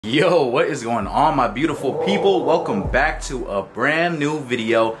Yo, what is going on, my beautiful people? Welcome back to a brand new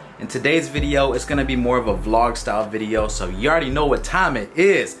video. In today's video, it's gonna be more of a vlog style video, so you already know what time it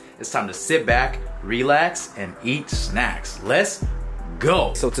is. It's time to sit back, relax, and eat snacks. Let's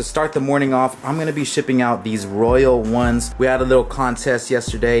go. So to start the morning off, I'm gonna be shipping out these Royal ones. We had a little contest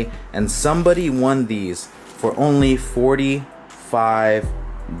yesterday, and somebody won these for only $45.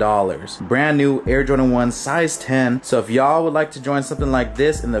 Brand new Air Jordan 1 size 10. So if y'all would like to join something like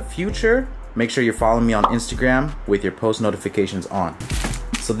this in the future, make sure you're following me on Instagram with your post notifications on.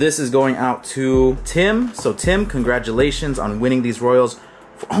 So this is going out to Tim. So Tim, congratulations on winning these Royals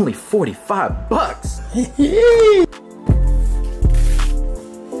for only 45 bucks.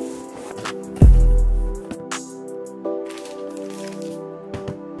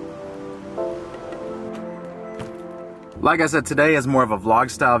 Like I said, today is more of a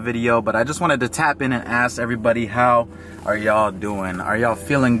vlog style video, but I just wanted to tap in and ask everybody, how are y'all doing? Are y'all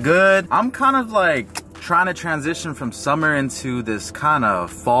feeling good? I'm kind of like trying to transition from summer into this kind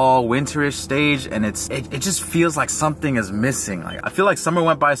of fall winterish stage, and it just feels like something is missing. Like I feel like summer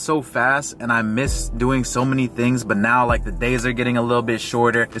went by so fast and I miss doing so many things, but now like the days are getting a little bit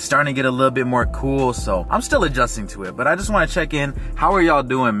shorter. It's starting to get a little bit more cool, so I'm still adjusting to it, but I just want to check in. How are y'all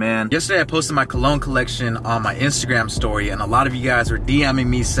doing, man? Yesterday I posted my cologne collection on my Instagram story, and a lot of you guys were DMing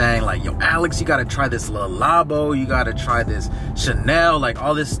me saying like, yo Alex, you gotta try this Le Labo, you gotta try this Chanel, like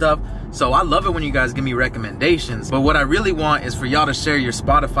all this stuff. So I love it when you guys give me recommendations, but what I really want is for y'all to share your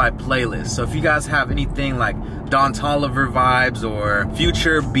Spotify playlist. So if you guys have anything like Don Toliver vibes or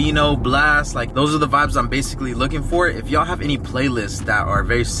Future, Beano, Blast, like those are the vibes I'm basically looking for. If y'all have any playlists that are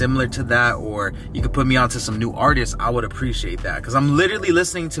very similar to that, or you could put me onto some new artists, I would appreciate that, because I'm literally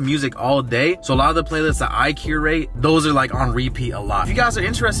listening to music all day. So a lot of the playlists that I curate, those are like on repeat a lot. If you guys are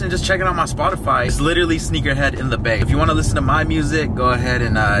interested in just checking out my Spotify, it's literally Sneakerhead in the Bay. If you want to listen to my music, go ahead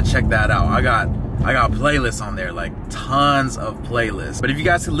and check that out. I got playlists on there, like tons of playlists. But if you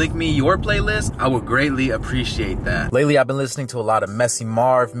guys could link me your playlist, I would greatly appreciate that. Lately, I've been listening to a lot of Messy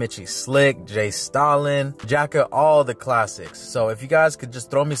Marv, Mitchie Slick, Jay Stalin, Jacka, all the classics. So if you guys could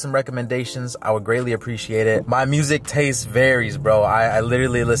just throw me some recommendations, I would greatly appreciate it. My music taste varies, bro. I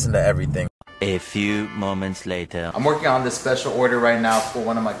literally listen to everything. A few moments later. I'm working on this special order right now for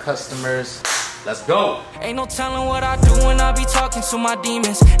one of my customers. Let's go. Ain't no telling what I do when I be talking to my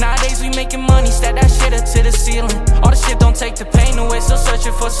demons. Nowadays we making money, stack that shit up to the ceiling. All the shit don't take the pain away, still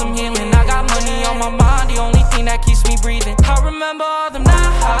searching for some healing. I got money on my mind, the only thing that keeps me breathing. I remember all them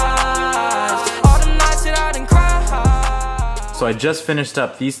nights, all them nights that I done cried. So I just finished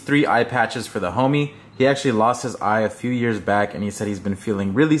up these 3 eye patches for the homie. He actually lost his eye a few years back, and he said he's been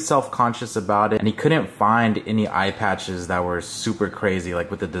feeling really self-conscious about it, and he couldn't find any eye patches that were super crazy,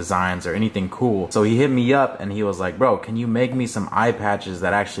 like with the designs or anything cool. So he hit me up and he was like, bro, can you make me some eye patches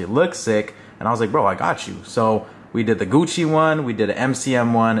that actually look sick? And I was like, bro, I got you. So we did the Gucci one, we did an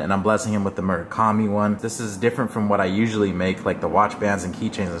MCM one, and I'm blessing him with the Murakami one. This is different from what I usually make, like the watch bands and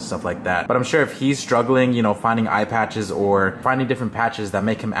keychains and stuff like that. But I'm sure if he's struggling, you know, finding eye patches or finding different patches that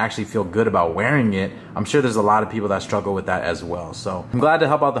make him actually feel good about wearing it, I'm sure there's a lot of people that struggle with that as well. So I'm glad to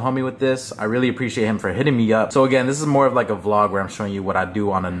help out the homie with this. I really appreciate him for hitting me up. So again, this is more of like a vlog where I'm showing you what I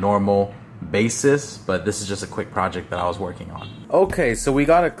do on a normal basis, but this is just a quick project that I was working on. Okay, so we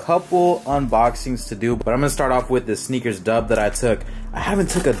got a couple unboxings to do, but I'm gonna start off with this sneakers dub that I took. I haven't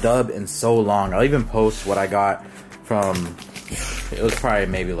took a dub in so long. I'll even post what I got from, it was probably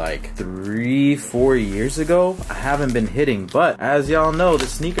maybe like 3-4 years ago. I haven't been hitting, but as y'all know, the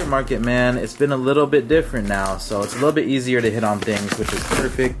sneaker market, man, it's been a little bit different now, so it's a little bit easier to hit on things, which is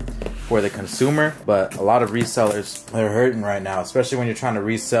perfect for the consumer. But a lot of resellers are hurting right now, especially when you're trying to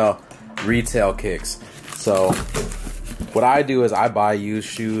resell retail kicks. So what I do is I buy used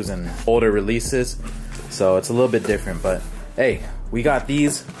shoes and older releases, so it's a little bit different. But hey, we got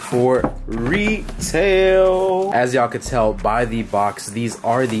these for retail. As y'all could tell by the box, these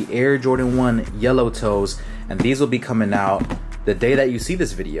are the Air Jordan 1 yellow toes, and these will be coming out the day that you see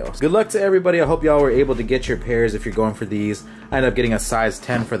this video. Good luck to everybody. I hope y'all were able to get your pairs if you're going for these. I ended up getting a size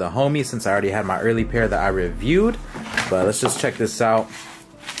 10 for the homie since I already had my early pair that I reviewed. But let's just check this out.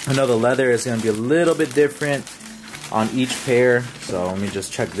 I know the leather is going to be a little bit different on each pair, so let me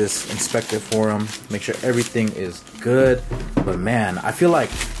just check this, inspect it for them, make sure everything is good. But man, I feel like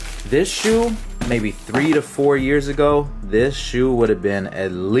this shoe, maybe 3 to 4 years ago, this shoe would have been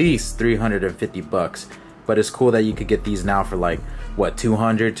at least 350 bucks. But it's cool that you could get these now for like, what,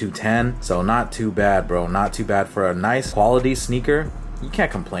 200, 210? So not too bad, bro. Not too bad for a nice quality sneaker. You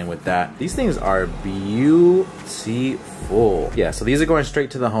can't complain with that. These things are beautiful. Yeah, so these are going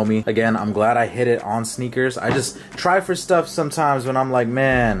straight to the homie. Again, I'm glad I hit it on sneakers. I just try for stuff sometimes when I'm like,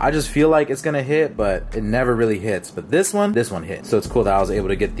 man, I just feel like it's gonna hit, but it never really hits. But this one hit. So it's cool that I was able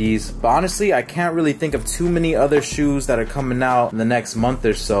to get these. But honestly, I can't really think of too many other shoes that are coming out in the next month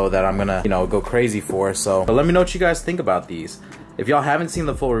or so that I'm gonna, you know, go crazy for. So but let me know what you guys think about these. If y'all haven't seen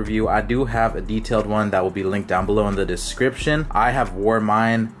the full review, I do have a detailed one that will be linked down below in the description. I have worn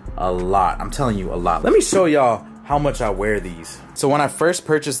mine a lot. I'm telling you, a lot. Let me show y'all how much I wear these. So when I first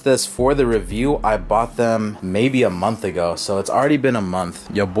purchased this for the review, I bought them maybe a month ago. So it's already been a month.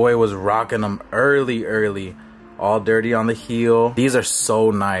 Your boy was rocking them early. All dirty on the heel. These are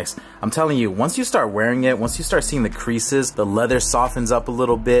so nice. I'm telling you, once you start wearing it, once you start seeing the creases, the leather softens up a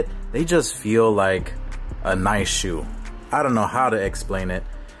little bit. They just feel like a nice shoe. I don't know how to explain it.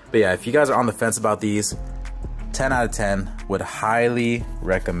 But yeah, if you guys are on the fence about these, 10 out of 10, would highly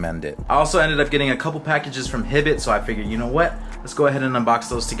recommend it. I also ended up getting a couple packages from Hibbett, so I figured, you know what? Let's go ahead and unbox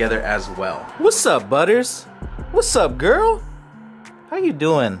those together as well. What's up, Butters? What's up, girl? How you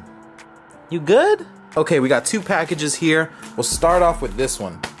doing? You good? Okay, we got 2 packages here. We'll start off with this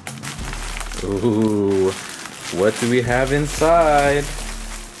one. Ooh, what do we have inside?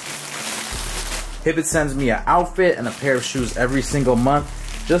 Hibbett sends me an outfit and a pair of shoes every single month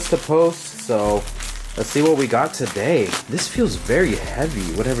just to post, so let's see what we got today. This feels very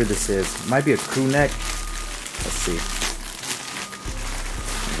heavy, whatever this is. It might be a crew neck. Let's see.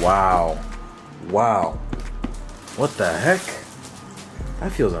 Wow. Wow. What the heck?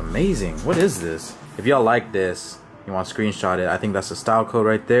 That feels amazing. What is this? If y'all like this, you want to screenshot it, I think that's the style code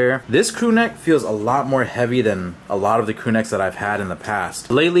right there. This crew neck feels a lot more heavy than a lot of the crew necks that I've had in the past.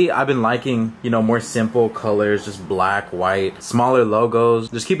 Lately, I've been liking, you know, more simple colors, just black, white, smaller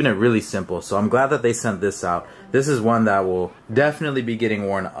logos, just keeping it really simple. So I'm glad that they sent this out. This is one that will definitely be getting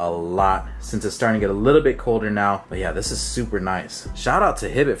worn a lot since it's starting to get a little bit colder now. But yeah, this is super nice. Shout out to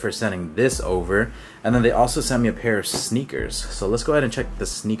Hibbett for sending this over. And then they also sent me a pair of sneakers. So let's go ahead and check the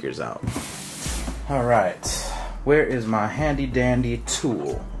sneakers out. All right. Where is my handy dandy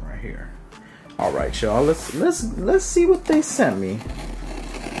tool? Right here. All right, y'all. Let's see what they sent me.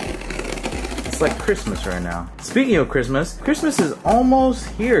 It's like Christmas right now. Speaking of Christmas, Christmas is almost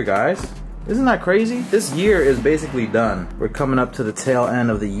here, guys. Isn't that crazy? This year is basically done. We're coming up to the tail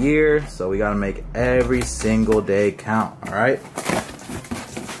end of the year, so we gotta make every single day count. All right.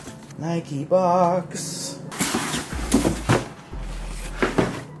 Nike box.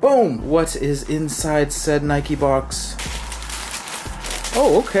 Boom! What is inside said Nike box?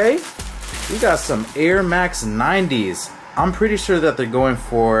 Oh, okay. We got some Air Max 90s. I'm pretty sure that they're going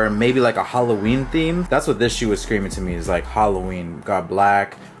for maybe like a Halloween theme. That's what this shoe was screaming to me, is like Halloween. We got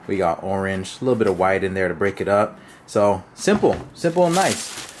black, we got orange, a little bit of white in there to break it up. So simple and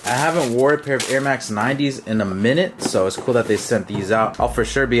nice. I haven't worn a pair of Air Max 90s in a minute, so it's cool that they sent these out. I'll for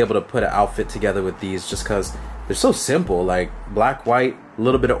sure be able to put an outfit together with these just because they're so simple, like black, white, a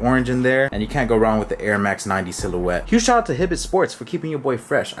little bit of orange in there, and you can't go wrong with the Air Max 90 silhouette. Huge shout out to Hibbett Sports for keeping your boy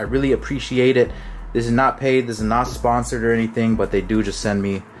fresh. I really appreciate it. This is not paid, this is not sponsored or anything, but they do just send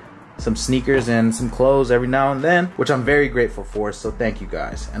me some sneakers and some clothes every now and then, which I'm very grateful for, so thank you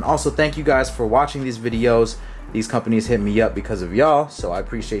guys. And also thank you guys for watching these videos. These companies hit me up because of y'all, so I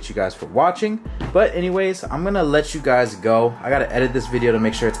appreciate you guys for watching. But anyways, I'm gonna let you guys go. I gotta edit this video to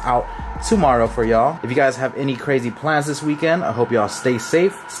make sure it's out tomorrow for y'all. If you guys have any crazy plans this weekend, I hope y'all stay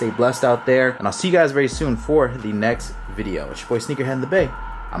safe, stay blessed out there, and I'll see you guys very soon for the next video. It's your boy SneakerHeadInTheBay.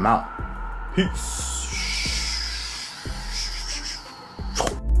 I'm out. Peace.